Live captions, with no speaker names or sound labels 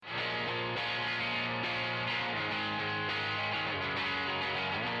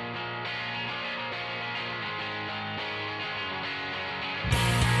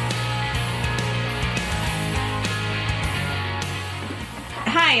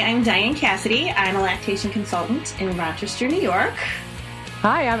Hi, I'm Diane Cassidy. I'm a lactation consultant in Rochester, New York.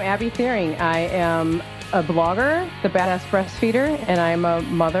 Hi, I'm Abby Thiering. I am a blogger, the Badass Breastfeeder, and I'm a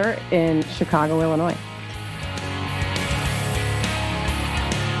mother in Chicago, Illinois.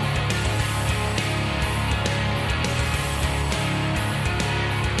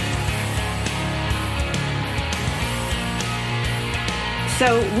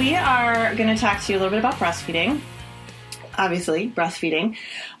 So we are going to talk to you a little bit about breastfeeding. Obviously, breastfeeding.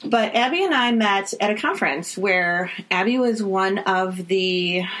 But Abby and I met at a conference where Abby was one of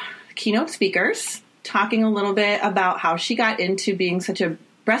the keynote speakers talking a little bit about how she got into being such a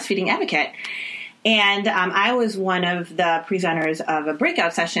breastfeeding advocate. And I was one of the presenters of a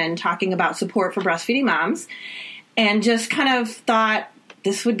breakout session talking about support for breastfeeding moms, and just kind of thought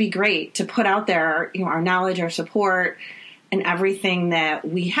this would be great to put out there, our knowledge, our support, and everything that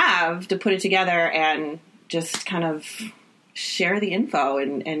we have to put it together and just kind of share the info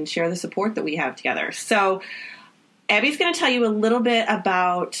and share the support that we have together. So Abby's going to tell you a little bit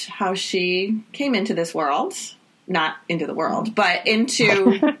about how she came into this world, not into the world, but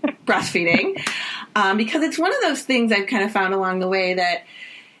into breastfeeding, because it's one of those things I've kind of found along the way that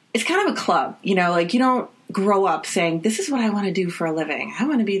it's kind of a club, you don't grow up saying, this is what I want to do for a living. I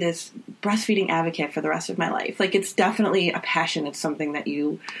want to be this breastfeeding advocate for the rest of my life. It's definitely a passion. It's something that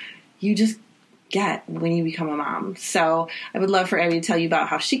you just get when you become a mom. So I would love for Abby to tell you about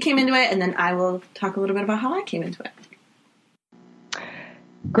how she came into it, and then I will talk a little bit about how I came into it.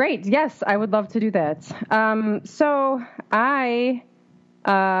 Great. Yes, I would love to do that. So I,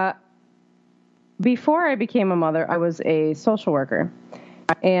 before I became a mother, I was a social worker.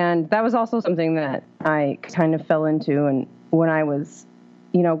 And that was also something that I kind of fell into. And when I was,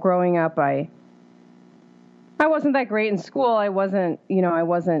 growing up, I wasn't that great in school. I wasn't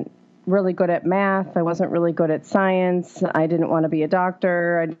really good at math. I wasn't really good at science. I didn't want to be a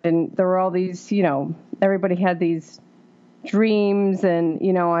doctor. There were all these, everybody had these dreams. And,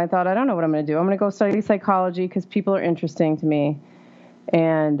 I thought, I don't know what I'm going to do. I'm going to go study psychology because people are interesting to me.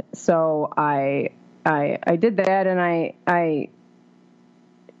 And so I did that, and I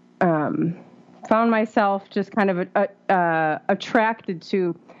found myself just kind of attracted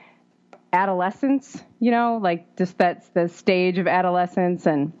to adolescence, just that's the stage of adolescence.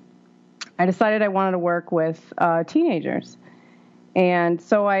 And I decided I wanted to work with teenagers. And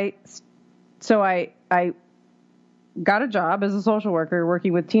so I got a job as a social worker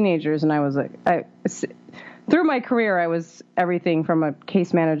working with teenagers. And I was through my career, I was everything from a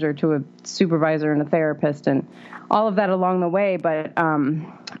case manager to a supervisor and a therapist and all of that along the way. But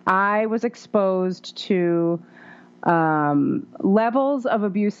I was exposed to levels of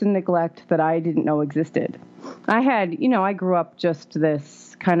abuse and neglect that I didn't know existed. I grew up just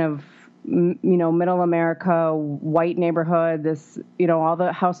this kind of, middle America, white neighborhood. This, all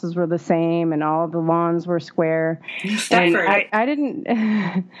the houses were the same and all the lawns were square. Stepford. And I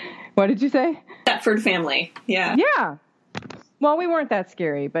didn't. What did you say? Stepford family. Yeah. Yeah. Well, we weren't that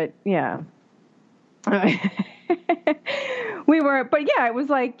scary, but yeah. We were, but yeah, it was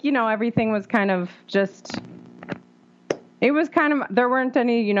like, everything was kind of just, it was kind of, there weren't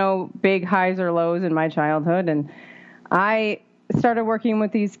any, big highs or lows in my childhood. And I started working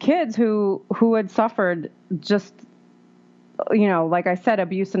with these kids who had suffered just, like I said,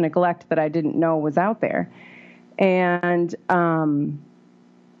 abuse and neglect that I didn't know was out there. And,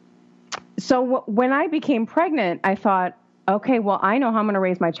 so when I became pregnant, I thought, okay, well, I know how I'm going to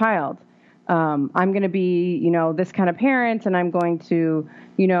raise my child. I'm going to be, this kind of parent, and I'm going to,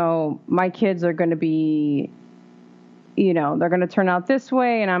 my kids are going to be, they're going to turn out this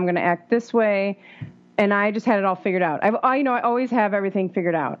way, and I'm going to act this way. And I just had it all figured out. I always have everything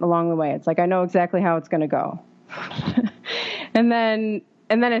figured out along the way. It's like, I know exactly how it's going to go. And then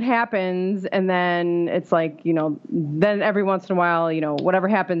it happens, and then it's like, then every once in a while, whatever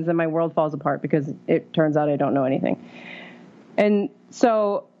happens, then my world falls apart because it turns out I don't know anything. And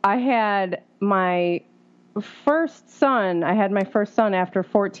so I had my first son after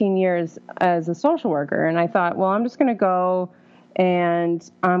 14 years as a social worker. And I thought, well, I'm just going to go and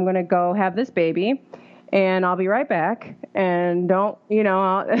I'm going to go have this baby and I'll be right back. And don't,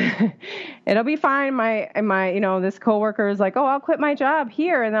 it'll be fine. My, this coworker is like, oh, I'll quit my job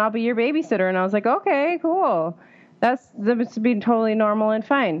here and then I'll be your babysitter. And I was like, okay, cool. That's been totally normal and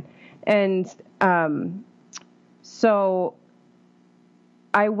fine. And, so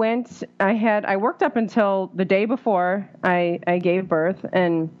I worked up until the day before I gave birth,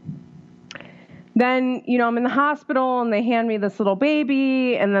 and then, I'm in the hospital and they hand me this little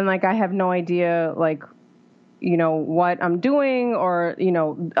baby, and then I have no idea what I'm doing, or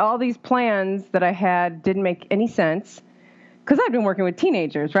all these plans that I had didn't make any sense. because I've been working with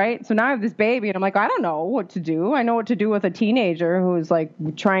teenagers, right? So now I have this baby, and I'm like, I don't know what to do. I know what to do with a teenager who's like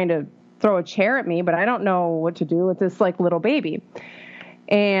trying to throw a chair at me, but I don't know what to do with this like little baby.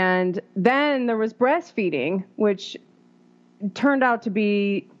 And then there was breastfeeding, which turned out to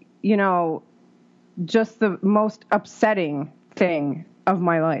be, you know, just the most upsetting thing of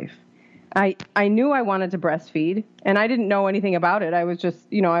my life. I knew I wanted to breastfeed, and I didn't know anything about it. I was just,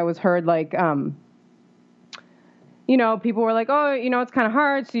 you know, I was heard like, you know, people were like, oh, you know, it's kind of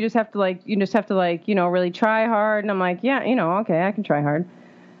hard. So you just have to like, you know, really try hard. And I'm like, yeah, you know, okay, I can try hard.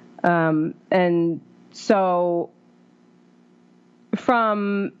 And so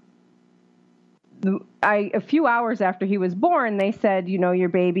from a few hours after he was born, they said, you know, your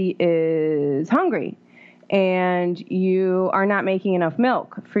baby is hungry and you are not making enough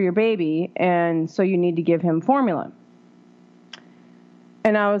milk for your baby. And so you need to give him formula.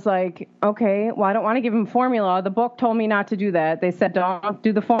 And I was like, okay, well, I don't want to give him formula. The book told me not to do that. They said, don't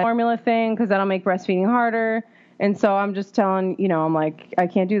do the formula thing because that'll make breastfeeding harder. And so I'm just telling, you know, I'm like, I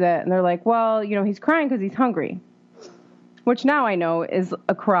can't do that. And they're like, well, you know, he's crying because he's hungry, which now I know is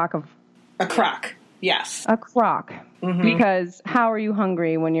a crock. Yes. A crock. Mm-hmm. Because how are you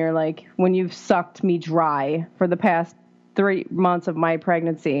hungry when you're like, when you've sucked me dry for the past 3 months of my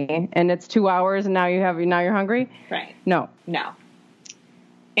pregnancy and it's 2 hours and now you're hungry? Right. No.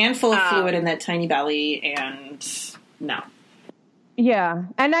 And full of fluid in that tiny belly, and no. Yeah,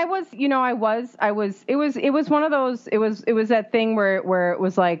 and I was, you know, it was one of those. It was that thing where it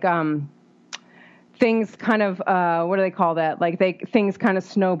was like things kind of what do they call that? Like things kind of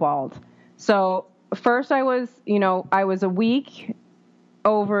snowballed. So first I was a week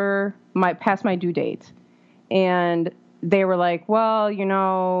over past my due date, and they were like, well, you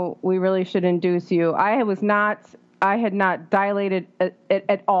know, we really should induce you. I had not dilated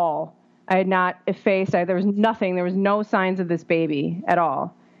at all. I had not effaced. There was nothing. There was no signs of this baby at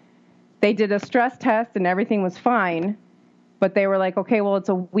all. They did a stress test and everything was fine, but they were like, okay, well, it's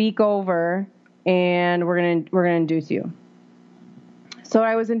a week over and we're gonna induce you. So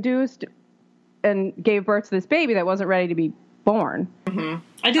I was induced and gave birth to this baby that wasn't ready to be born. Mm-hmm.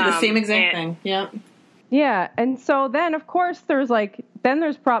 I did the same exact thing. Yep. Yeah, and so then of course there's like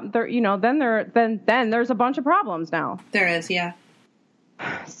there's a bunch of problems now. There is, yeah.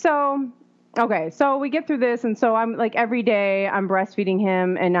 So, okay, so we get through this, and so I'm like every day I'm breastfeeding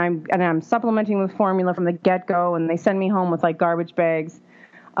him, and I'm supplementing with formula from the get-go, and they send me home with like garbage bags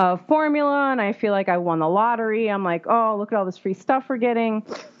of formula, and I feel like I won the lottery. I'm like, oh, look at all this free stuff we're getting,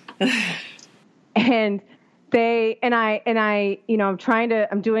 and I, you know,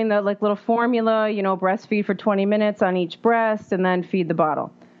 I'm doing the like little formula, you know, breastfeed for 20 minutes on each breast and then feed the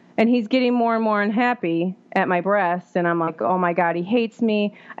bottle. And he's getting more and more unhappy at my breast. And I'm like, oh my God, he hates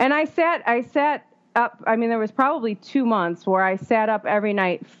me. And I sat up. I mean, there was probably 2 months where I sat up every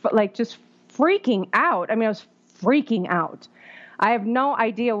night, like just freaking out. I mean, I was freaking out. I have no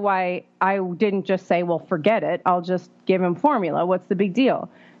idea why I didn't just say, well, forget it. I'll just give him formula. What's the big deal?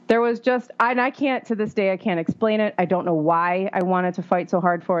 There was just, and I can't, to this day, I can't explain it. I don't know why I wanted to fight so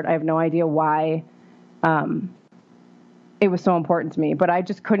hard for it. I have no idea why it was so important to me, but I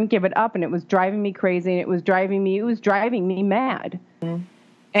just couldn't give it up, and it was driving me crazy, and it was driving me mad. Mm-hmm.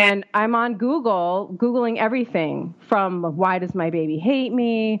 And I'm on Googling everything from why does my baby hate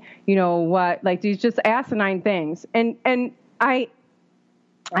me? You know what, like these just asinine things. And I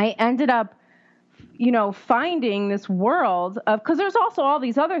ended up, you know, finding this world of, because there's also all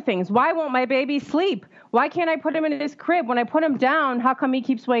these other things. Why won't my baby sleep? Why can't I put him in his crib? When I put him down, how come he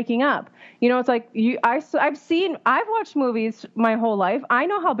keeps waking up? You know, it's like I've watched movies my whole life. I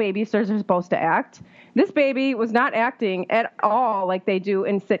know how babies are supposed to act. This baby was not acting at all like they do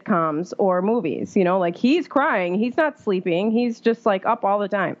in sitcoms or movies. You know, like he's crying, he's not sleeping, he's just like up all the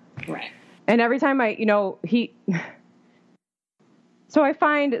time. Right. And every time So I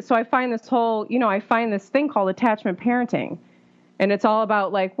find this whole, you know, I find this thing called attachment parenting. And it's all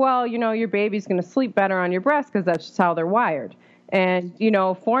about like, well, you know, your baby's going to sleep better on your breast because that's just how they're wired. And, you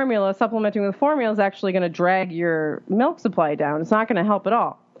know, supplementing with formula is actually going to drag your milk supply down. It's not going to help at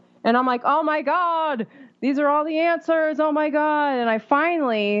all. And I'm like, oh my God, these are all the answers. Oh my God. And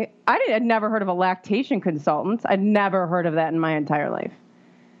I'd never heard of a lactation consultant. I'd never heard of that in my entire life.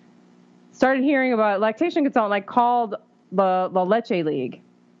 Started hearing about lactation consultant. I called the Leche League,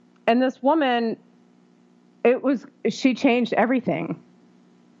 and this woman, she changed everything.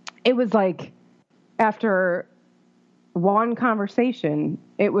 It was like after one conversation,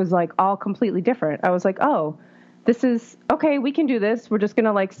 it was like all completely different. I was like, oh, this is okay. We can do this. We're just going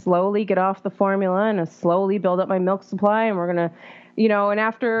to like slowly get off the formula and slowly build up my milk supply. And we're going to, you know, and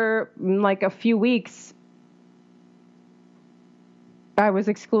after like a few weeks, I was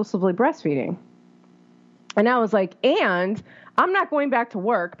exclusively breastfeeding. And I was like, and I'm not going back to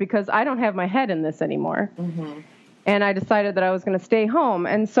work because I don't have my head in this anymore. Mm-hmm. And I decided that I was going to stay home.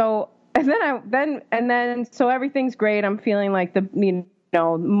 And so, so everything's great. I'm feeling like the,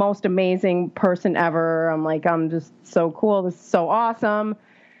 most amazing person ever. I'm like, I'm just so cool. This is so awesome.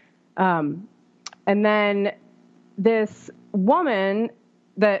 And then this woman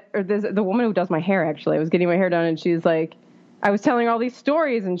the woman who does my hair, actually, I was getting my hair done, and she's like, I was telling her all these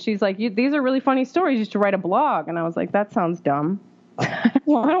stories, and she's like, these are really funny stories. You should write a blog. And I was like, that sounds dumb.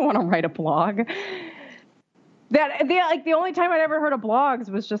 Well, I don't want to write a blog. The only time I'd ever heard of blogs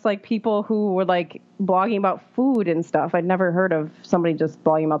was just like people who were like blogging about food and stuff. I'd never heard of somebody just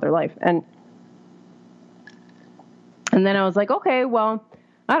blogging about their life. And then I was like, okay, well,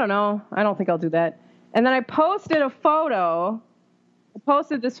 I don't know. I don't think I'll do that. And then I posted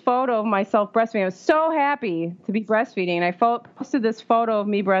this photo of myself breastfeeding. I was so happy to be breastfeeding. And I posted this photo of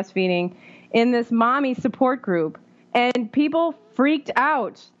me breastfeeding in this mommy support group. And people freaked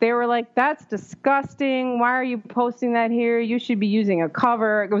out. They were like, that's disgusting. Why are you posting that here? You should be using a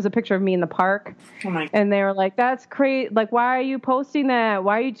cover. It was a picture of me in the park. Oh my. And they were like, that's crazy. Like, why are you posting that?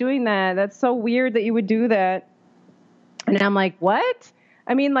 Why are you doing that? That's so weird that you would do that. And I'm like, what?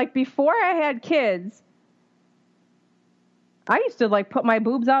 I mean, like, before I had kids, I used to like put my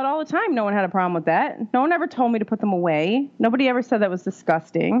boobs out all the time. No one had a problem with that. No one ever told me to put them away. Nobody ever said that was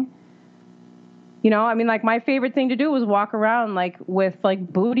disgusting. I mean, like, my favorite thing to do was walk around like with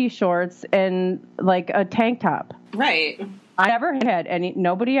like booty shorts and like a tank top. Right. I never had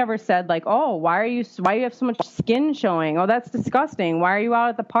nobody ever said like, oh, why do you have so much skin showing? Oh, that's disgusting. Why are you out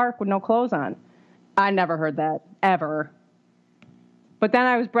at the park with no clothes on? I never heard that ever. But then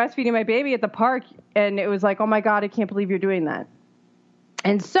I was breastfeeding my baby at the park, and it was like, oh my God, I can't believe you're doing that.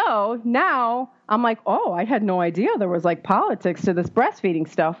 And so now I'm like, oh, I had no idea there was like politics to this breastfeeding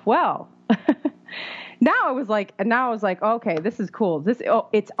stuff. Well, now I was like, okay, this is cool.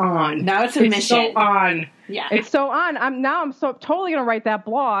 It's on. Now it's a mission. It's so on. Yeah. It's so on. I'm so totally going to write that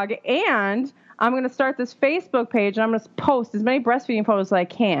blog, and I'm going to start this Facebook page, and I'm going to post as many breastfeeding photos as I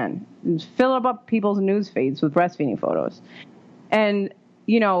can and fill up people's news feeds with breastfeeding photos. And,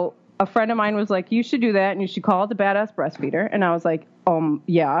 a friend of mine was like, you should do that, and you should call it the Badass Breastfeeder. And I was like,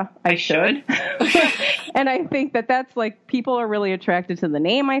 yeah, I should. And I think that's like, people are really attracted to the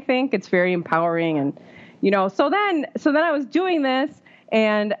name. I think it's very empowering. And, so then I was doing this,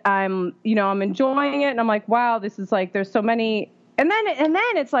 and I'm enjoying it. And I'm like, wow, this is like, there's so many. And then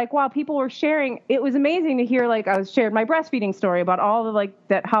it's like, wow, people were sharing. It was amazing to hear, like, I was shared my breastfeeding story about all the, like,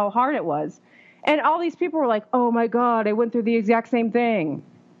 that, how hard it was. And all these people were like, oh my God, I went through the exact same thing.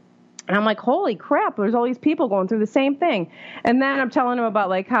 And I'm like, holy crap, there's all these people going through the same thing. And then I'm telling them about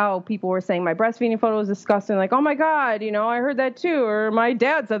like how people were saying my breastfeeding photo was disgusting. Like, oh my God, I heard that too. Or my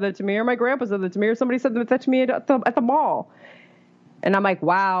dad said that to me, or my grandpa said that to me, or somebody said that to me at the mall. And I'm like,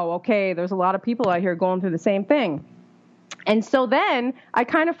 wow, okay, there's a lot of people out here going through the same thing. And so then I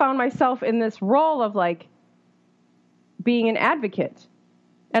kind of found myself in this role of like being an advocate.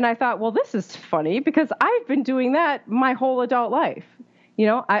 And I thought, well, this is funny because I've been doing that my whole adult life.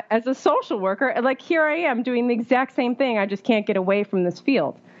 As a social worker, like, here I am doing the exact same thing. I just can't get away from this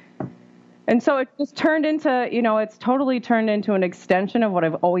field. And so it just turned into, it's totally turned into an extension of what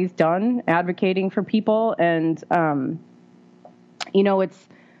I've always done, advocating for people. And, it's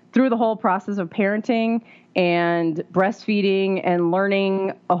through the whole process of parenting and breastfeeding and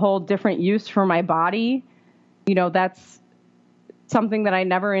learning a whole different use for my body. That's something that I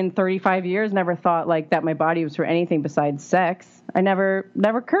never in 35 years never thought like that my body was for anything besides sex. Never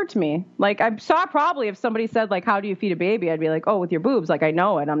occurred to me. Like, I saw probably if somebody said like, how do you feed a baby? I'd be like, oh, with your boobs. Like, I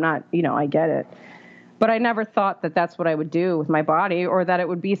know it. I'm not, I get it. But I never thought that that's what I would do with my body or that it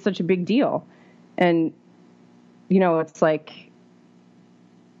would be such a big deal. And, it's like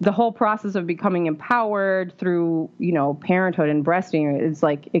the whole process of becoming empowered through, parenthood and breastfeeding is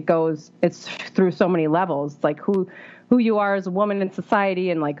like, it's through so many levels. It's like who you are as a woman in society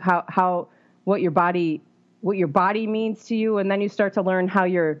and like what your body means to you. And then you start to learn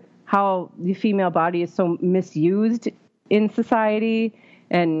how the female body is so misused in society.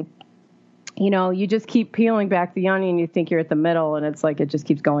 And, you just keep peeling back the onion. You think you're at the middle, and it's like, it just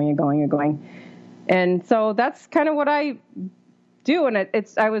keeps going and going and going. And so that's kind of what I do. And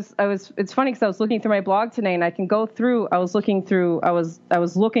it's funny because I was looking through my blog today, and I can go through, I was looking for a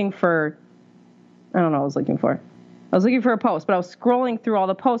post, but I was scrolling through all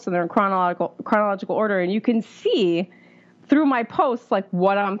the posts, and they're in chronological order, and you can see through my posts like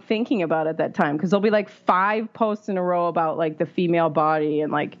what I'm thinking about at that time, because there'll be like 5 posts in a row about like the female body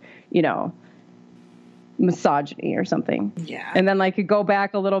and like misogyny or something. Yeah. And then like you go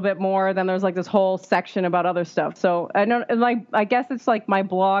back a little bit more, then there's like this whole section about other stuff. So I guess it's like my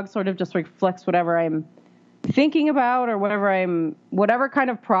blog sort of just reflects whatever I'm thinking about or whatever kind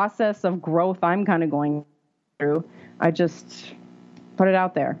of process of growth I'm kind of going through. I just put it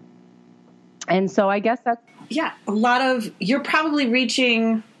out there. And so I guess that's... Yeah, you're probably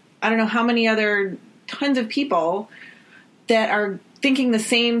reaching, I don't know how many other tons of people that are thinking the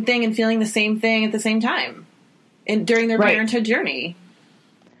same thing and feeling the same thing at the same time and during their parenthood journey.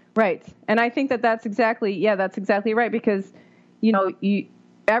 Right. And I think that's exactly right. Because,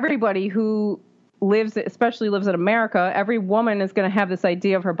 everybody who especially lives in America, every woman is going to have this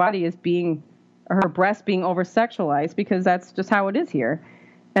idea of her body as her breast being over-sexualized because that's just how it is here.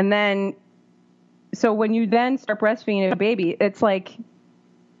 And then, so when you then start breastfeeding a baby, it's like,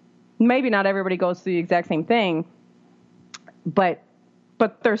 maybe not everybody goes through the exact same thing, but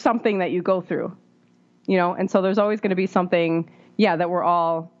there's something that you go through, and so there's always going to be something, that we're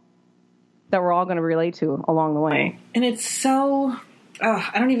all going to relate to along the way. And it's so,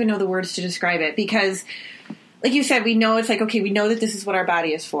 I don't even know the words to describe it because, like you said, we know it's like, okay, we know that this is what our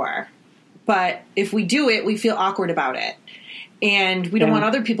body is for, but if we do it, we feel awkward about it, and we don't want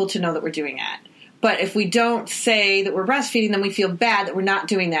other people to know that we're doing it. But if we don't say that we're breastfeeding, then we feel bad that we're not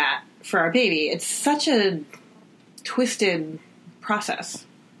doing that for our baby. It's such a twisted process,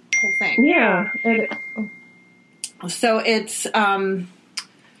 whole thing. Yeah. So it's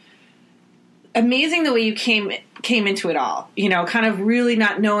amazing the way you came into it all. Kind of really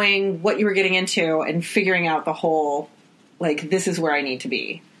not knowing what you were getting into and figuring out the whole, like, this is where I need to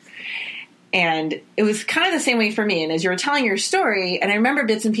be. And it was kind of the same way for me. And as you were telling your story, and I remember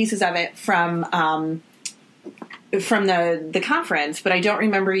bits and pieces of it from the conference, but I don't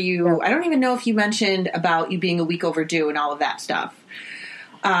remember you. Yeah. I don't even know if you mentioned about you being a week overdue and all of that stuff.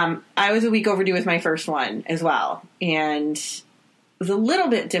 I was a week overdue with my first one as well. And it was a little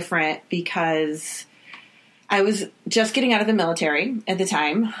bit different because I was just getting out of the military at the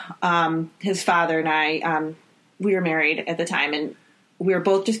time. His father and I, we were married at the time, and we were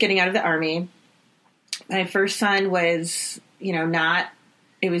both just getting out of the Army. My first son was,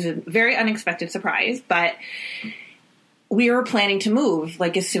 it was a very unexpected surprise, but we were planning to move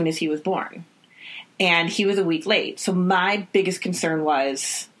like as soon as he was born. And he was a week late. So my biggest concern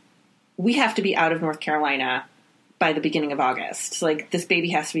was we have to be out of North Carolina by the beginning of August. Like, this baby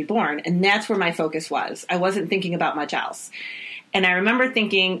has to be born. And that's where my focus was. I wasn't thinking about much else. And I remember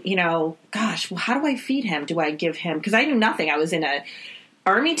thinking, gosh, well, how do I feed him? Do I give him? Because I knew nothing. I was in a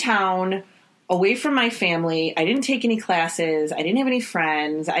Army town, away from my family. I didn't take any classes. I didn't have any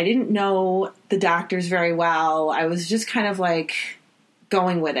friends. I didn't know the doctors very well. I was just kind of like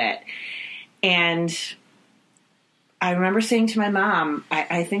going with it. And I remember saying to my mom,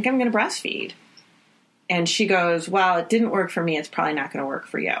 I think I'm going to breastfeed. And she goes, well, it didn't work for me. It's probably not going to work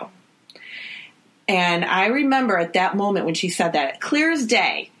for you. And I remember at that moment when she said that, clear as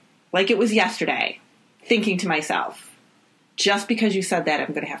day, like it was yesterday, thinking to myself, just because you said that,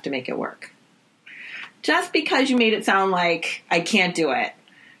 I'm going to have to make it work. Just because you made it sound like I can't do it, I'm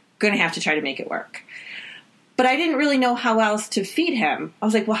going to have to try to make it work. But I didn't really know how else to feed him. I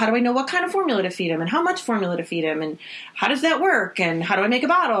was like, well, how do I know what kind of formula to feed him and how much formula to feed him and how does that work and how do I make a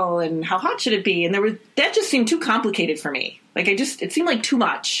bottle and how hot should it be? And that just seemed too complicated for me. Like it seemed like too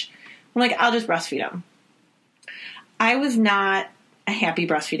much. I'm like, I'll just breastfeed him. I was not a happy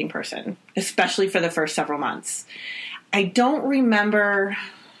breastfeeding person, especially for the first several months. I don't remember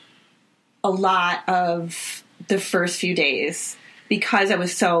a lot of the first few days because I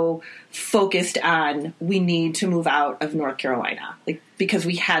was so focused on we need to move out of North Carolina, like because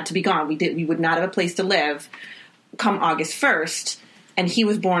we had to be gone. We would not have a place to live come August 1st, and he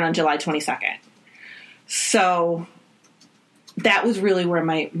was born on July 22nd. So that was really where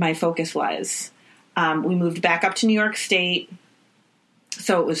my focus was. We moved back up to New York State.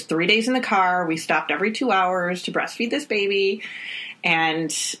 So it was 3 days in the car. We stopped every 2 hours to breastfeed this baby.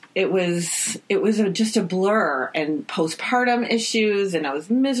 And it was just a blur and postpartum issues. And I was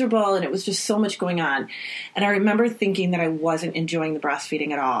miserable. And it was just so much going on. And I remember thinking that I wasn't enjoying the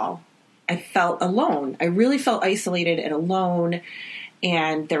breastfeeding at all. I felt alone. I really felt isolated and alone.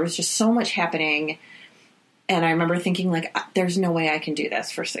 And there was just so much happening. And I remember thinking, like, there's no way I can do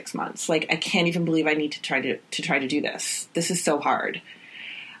this for 6 months. Like, I can't even believe I need to try to do this. This is so hard.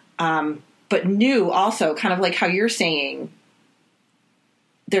 But knew also, kind of like how you're saying,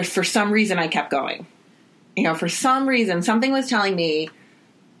 for some reason I kept going. For some reason, something was telling me,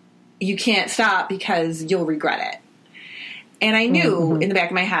 you can't stop because you'll regret it. And I knew in the back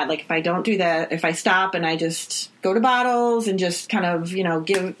of my head, like, if I don't do that, if I stop and I just go to bottles and just kind of,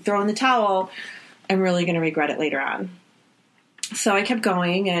 throw in the towel, am really going to regret it later on. So I kept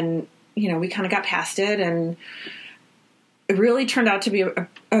going, and, we kind of got past it, and it really turned out to be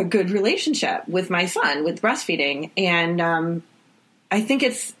a good relationship with my son, with breastfeeding. And I think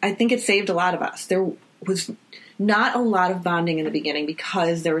it saved a lot of us. There was not a lot of bonding in the beginning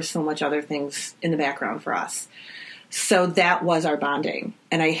because there were so much other things in the background for us. So that was our bonding.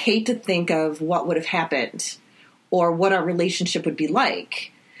 And I hate to think of what would have happened or what our relationship would be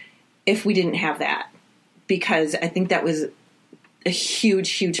like if we didn't have that, because I think that was a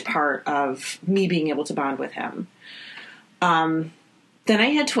huge, huge part of me being able to bond with him. Then I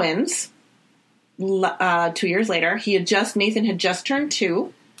had twins 2 years later. Nathan had just turned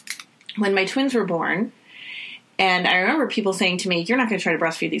 2 when my twins were born. And I remember people saying to me, "You're not going to try to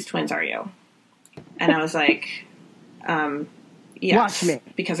breastfeed these twins, are you?" And I was like, yes, watch me.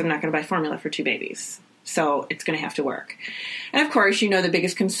 Because I'm not going to buy formula for 2 babies. So it's going to have to work. And of course, the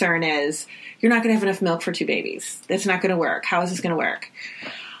biggest concern is you're not going to have enough milk for 2 babies. That's not going to work. How is this going to work?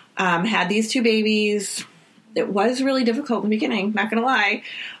 Had these 2 babies. It was really difficult in the beginning, not going to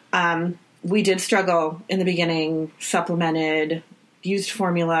lie. We did struggle in the beginning, supplemented, used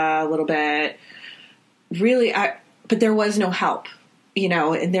formula a little bit. Really, but there was no help,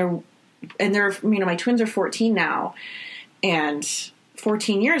 and my twins are 14 now, and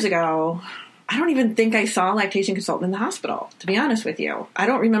 14 years ago, I don't even think I saw a lactation consultant in the hospital, to be honest with you. I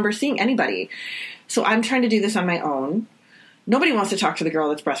don't remember seeing anybody. So I'm trying to do this on my own. Nobody wants to talk to the girl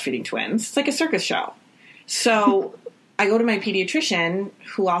that's breastfeeding twins. It's like a circus show. So I go to my pediatrician,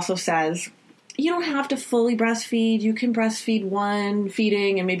 who also says, you don't have to fully breastfeed. You can breastfeed one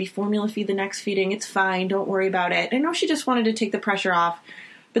feeding and maybe formula feed the next feeding. It's fine. Don't worry about it. I know she just wanted to take the pressure off,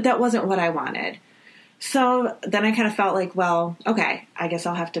 but that wasn't what I wanted. So then I kind of felt like, well, okay, I guess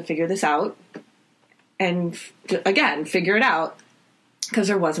I'll have to figure this out and, again, figure it out, because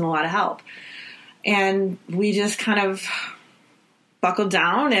there wasn't a lot of help. And we just kind of buckled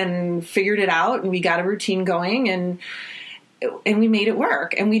down and figured it out, and we got a routine going, and we made it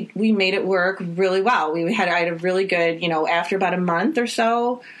work. And we made it work really well. I had a really good, after about a month or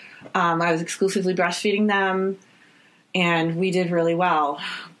so, I was exclusively breastfeeding them, and we did really well.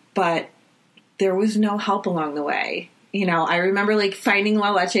 But there was no help along the way. I remember finding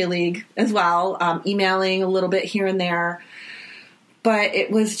La Leche League as well, emailing a little bit here and there, but it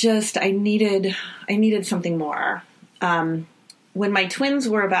was just, I needed something more. When my twins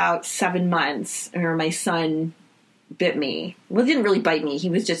were about 7 months, or my son bit me. Well, he didn't really bite me. He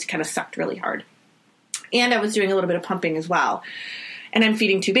was just kind of sucked really hard. And I was doing a little bit of pumping as well. And I'm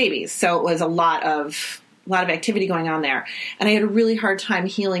feeding 2 babies. So it was a lot of activity going on there. And I had a really hard time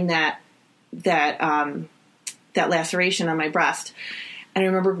healing that laceration on my breast. And I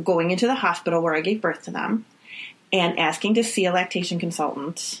remember going into the hospital where I gave birth to them and asking to see a lactation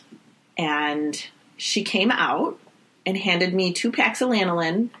consultant. And she came out and handed me 2 packs of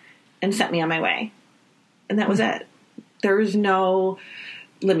lanolin and sent me on my way. And that was it. There was no,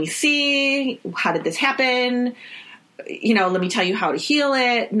 let me see, how did this happen? Let me tell you how to heal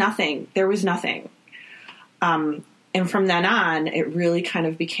it. Nothing. There was nothing. And from then on, it really kind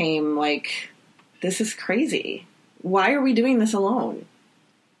of became like, this is crazy. Why are we doing this alone?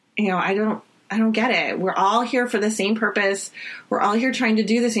 I don't get it. We're all here for the same purpose. We're all here trying to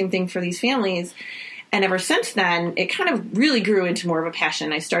do the same thing for these families. And ever since then, it kind of really grew into more of a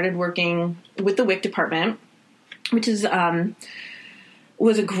passion. I started working with the WIC department, which was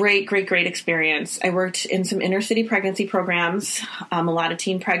a great, great, great experience. I worked in some inner city pregnancy programs, a lot of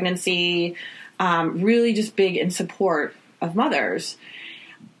teen pregnancy, really just big in support of mothers.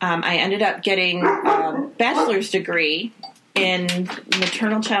 I ended up getting a bachelor's degree in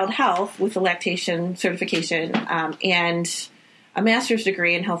maternal child health with a lactation certification, and a master's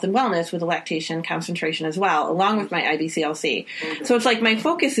degree in health and wellness with a lactation concentration as well, along with my IBCLC. So it's my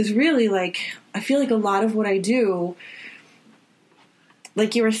focus is really I feel like a lot of what I do,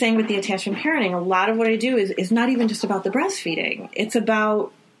 like you were saying with the attachment parenting, a lot of what I do is not even just about the breastfeeding. It's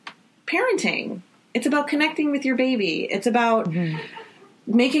about parenting. It's about connecting with your baby. It's about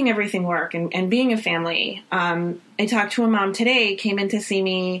making everything work and being a family. I talked to a mom today, came in to see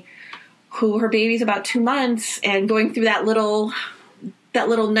me, who her baby's about 2 months and going through that little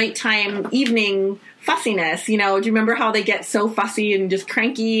nighttime evening fussiness. Do you remember how they get so fussy and just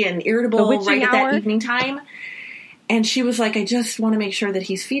cranky and irritable right at that evening time? And she was like, I just want to make sure that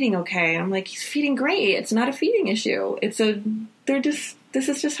he's feeding okay. And I'm like, he's feeding great. It's not a feeding issue. This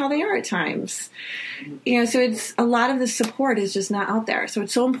is just how they are at times. So it's a lot of the support is just not out there. So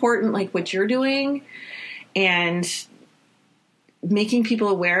it's so important, what you're doing and making people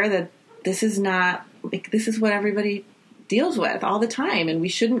aware that this is not, this is what everybody deals with all the time, and we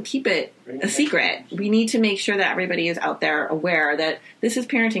shouldn't keep it a secret. We need to make sure that everybody is out there aware that this is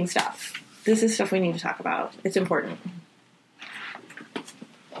parenting stuff. This is stuff we need to talk about. It's important.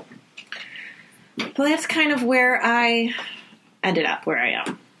 Well, that's kind of where I ended up, where I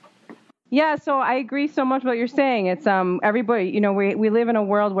am. Yeah, so I agree so much with what you're saying. It's everybody, we live in a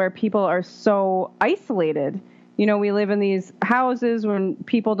world where people are so isolated. We live in these houses when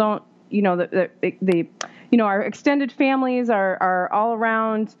people don't, our extended families are all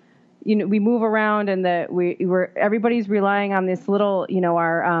around. We move around, and everybody's relying on this little, the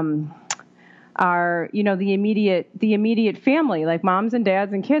immediate family, like moms and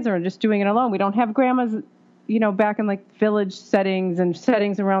dads and kids are just doing it alone. We don't have grandmas, back in like village settings and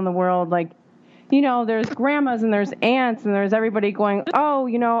settings around the world. Like, there's grandmas and there's aunts and there's everybody going,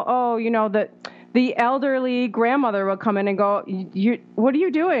 the elderly grandmother will come in and go, what are you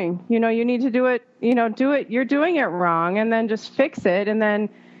doing? You need to do it, do it. You're doing it wrong, and then just fix it. And then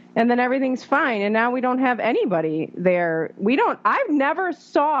everything's fine. And now we don't have anybody there. I've never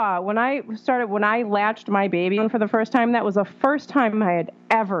saw when I latched my baby for the first time, that was the first time I had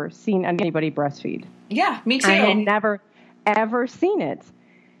ever seen anybody breastfeed. Yeah, me too. I had never, ever seen it.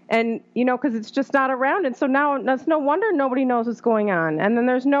 And, because it's just not around. And so now that's no wonder nobody knows what's going on. And then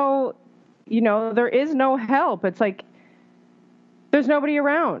there's no, there is no help. It's like, there's nobody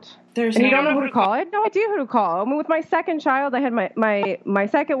around. And you don't know who to call. I had no idea who to call. I mean, with my second child, I had my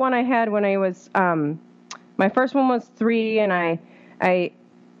second one I had when I was, my first one was 3, and I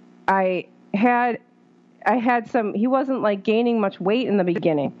had some, he wasn't like gaining much weight in the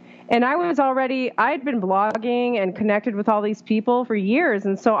beginning. And I'd been blogging and connected with all these people for years.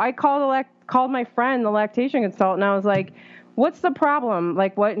 And so I called my friend, the lactation consultant, and I was like, what's the problem?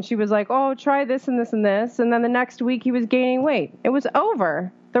 Like what? And she was like, oh, try this and this and this. And then the next week he was gaining weight. It was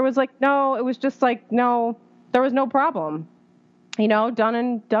over. There was like, no, it was just like, no, there was no problem. Done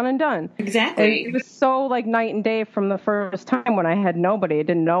and done. Exactly. It was so like night and day from the first time when I had nobody. I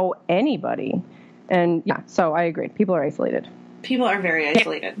didn't know anybody. And yeah, so I agree. People are isolated. People are very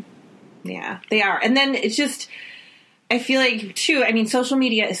isolated. Yeah, they are. And then it's just, I feel like too, I mean, social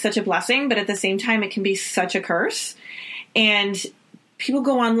media is such a blessing, but at the same time, it can be such a curse. And people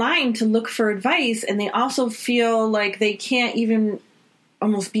go online to look for advice, and they also feel like they can't even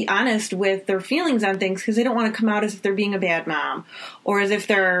almost be honest with their feelings on things because they don't want to come out as if they're being a bad mom or as if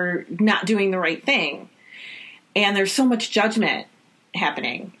they're not doing the right thing. And there's so much judgment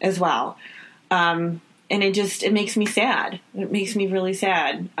happening as well. And it makes me sad. It makes me really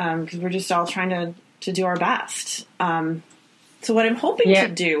sad because we're just all trying to do our best. So what I'm hoping to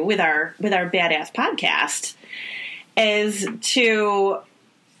do with our Badass podcast is to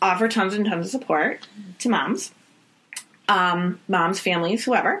offer tons and tons of support to moms, families,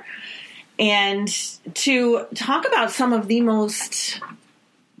 whoever, and to talk about some of the most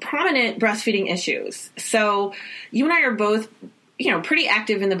prominent breastfeeding issues. So you and I are both, pretty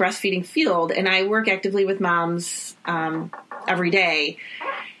active in the breastfeeding field, and I work actively with moms every day,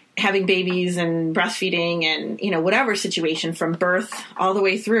 having babies and breastfeeding and, whatever situation from birth all the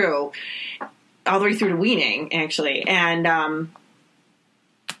way through to weaning, actually. And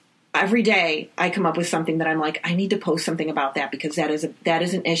every day I come up with something that I'm like, I need to post something about that because that is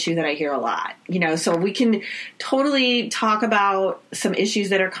an issue that I hear a lot, so we can totally talk about some issues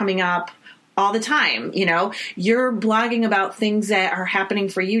that are coming up all the time. You're blogging about things that are happening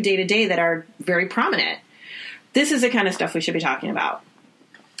for you day to day that are very prominent. This is the kind of stuff we should be talking about.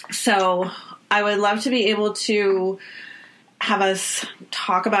 So I would love to be able to have us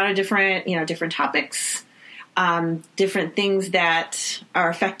talk about different topics, different things that are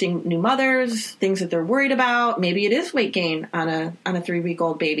affecting new mothers, things that they're worried about. Maybe it is weight gain on a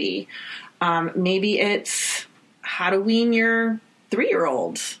 3-week-old baby. Maybe it's how to wean your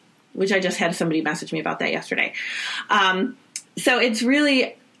 3-year-old, which I just had somebody message me about that yesterday. So it's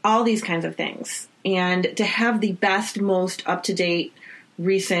really all these kinds of things. And to have the best, most up-to-date,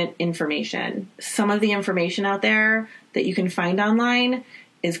 recent information. Some of the information out there that you can find online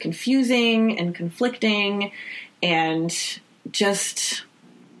is confusing and conflicting and just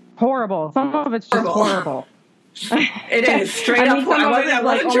horrible. Some of it's just horrible. It is straight up. I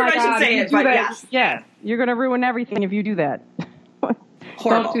wasn't sure if I should say it, but yes. Yeah, you're going to ruin everything if you do that.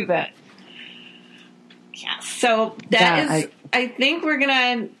 Horrible. Don't do that. Yeah. So I think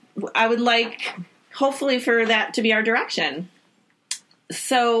I would like, hopefully, for that to be our direction.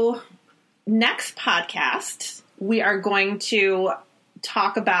 So next podcast, we are going to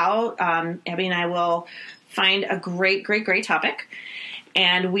talk about, Abby and I will find a great topic,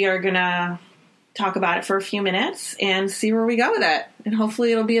 and we are going to talk about it for a few minutes and see where we go with it. And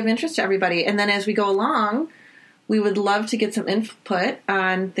hopefully it'll be of interest to everybody. And then as we go along, we would love to get some input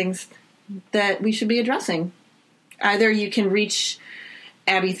on things that we should be addressing. Either you can reach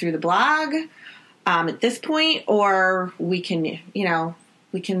Abby through the blog at this point, or we can,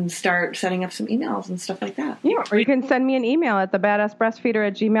 we can start setting up some emails and stuff like that. Yeah, or you can send me an email at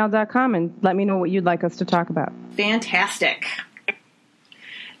thebadassbreastfeeder@gmail.com and let me know what you'd like us to talk about. Fantastic.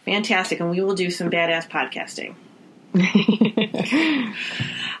 And we will do some badass podcasting.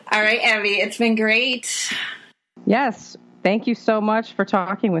 All right, Abby, it's been great. Yes. Thank you so much for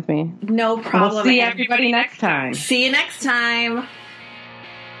talking with me. No problem. We'll see everybody next time. See you next time.